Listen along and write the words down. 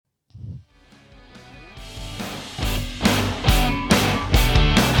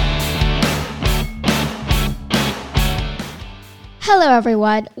Hello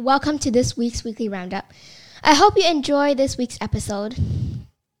everyone, welcome to this week's Weekly Roundup. I hope you enjoy this week's episode.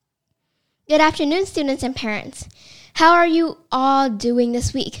 Good afternoon, students and parents. How are you all doing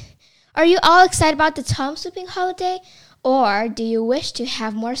this week? Are you all excited about the Tom Sweeping holiday, or do you wish to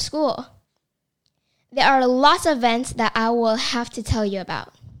have more school? There are lots of events that I will have to tell you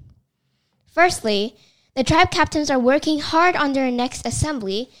about. Firstly, the tribe captains are working hard on their next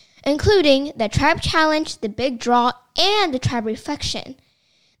assembly, including the Tribe Challenge, the Big Draw, and the Tribe Reflection.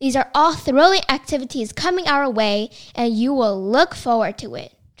 These are all thrilling activities coming our way, and you will look forward to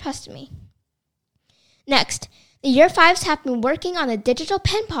it. Trust me. Next, the Year 5s have been working on the digital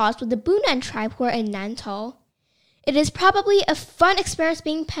pen pals with the Bunan tribe who are in Nantol. It is probably a fun experience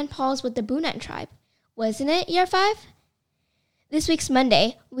being pen pals with the Bunan tribe. Wasn't it, Year 5? This week's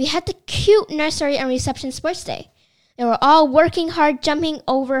Monday, we had the cute nursery and reception sports day. They were all working hard, jumping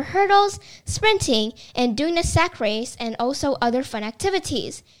over hurdles, sprinting, and doing the sack race, and also other fun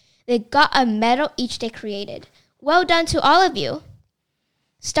activities. They got a medal each they created. Well done to all of you.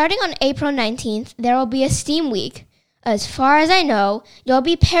 Starting on April 19th, there will be a STEAM week. As far as I know, you'll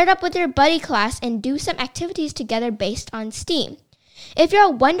be paired up with your buddy class and do some activities together based on STEAM. If you're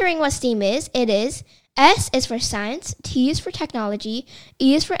wondering what STEAM is, it is S is for science, T is for technology,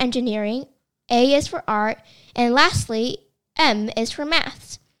 E is for engineering, A is for art, and lastly, M is for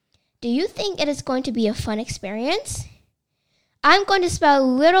maths. Do you think it is going to be a fun experience? I'm going to spell a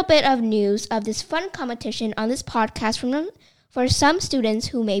little bit of news of this fun competition on this podcast for some students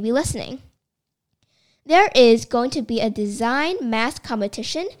who may be listening. There is going to be a design math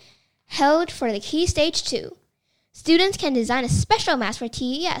competition held for the Key Stage 2. Students can design a special mask for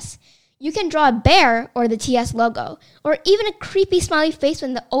TES. You can draw a bear or the TS logo, or even a creepy smiley face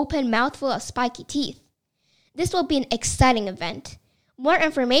with an open mouth full of spiky teeth. This will be an exciting event. More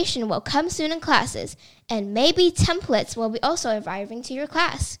information will come soon in classes, and maybe templates will be also arriving to your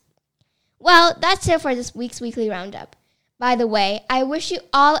class. Well, that's it for this week's Weekly Roundup. By the way, I wish you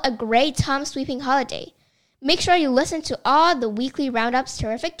all a great Tom Sweeping holiday. Make sure you listen to all the Weekly Roundup's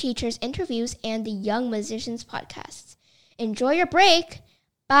terrific teachers' interviews and the Young Musicians podcasts. Enjoy your break.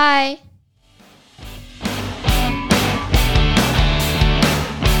 Bye.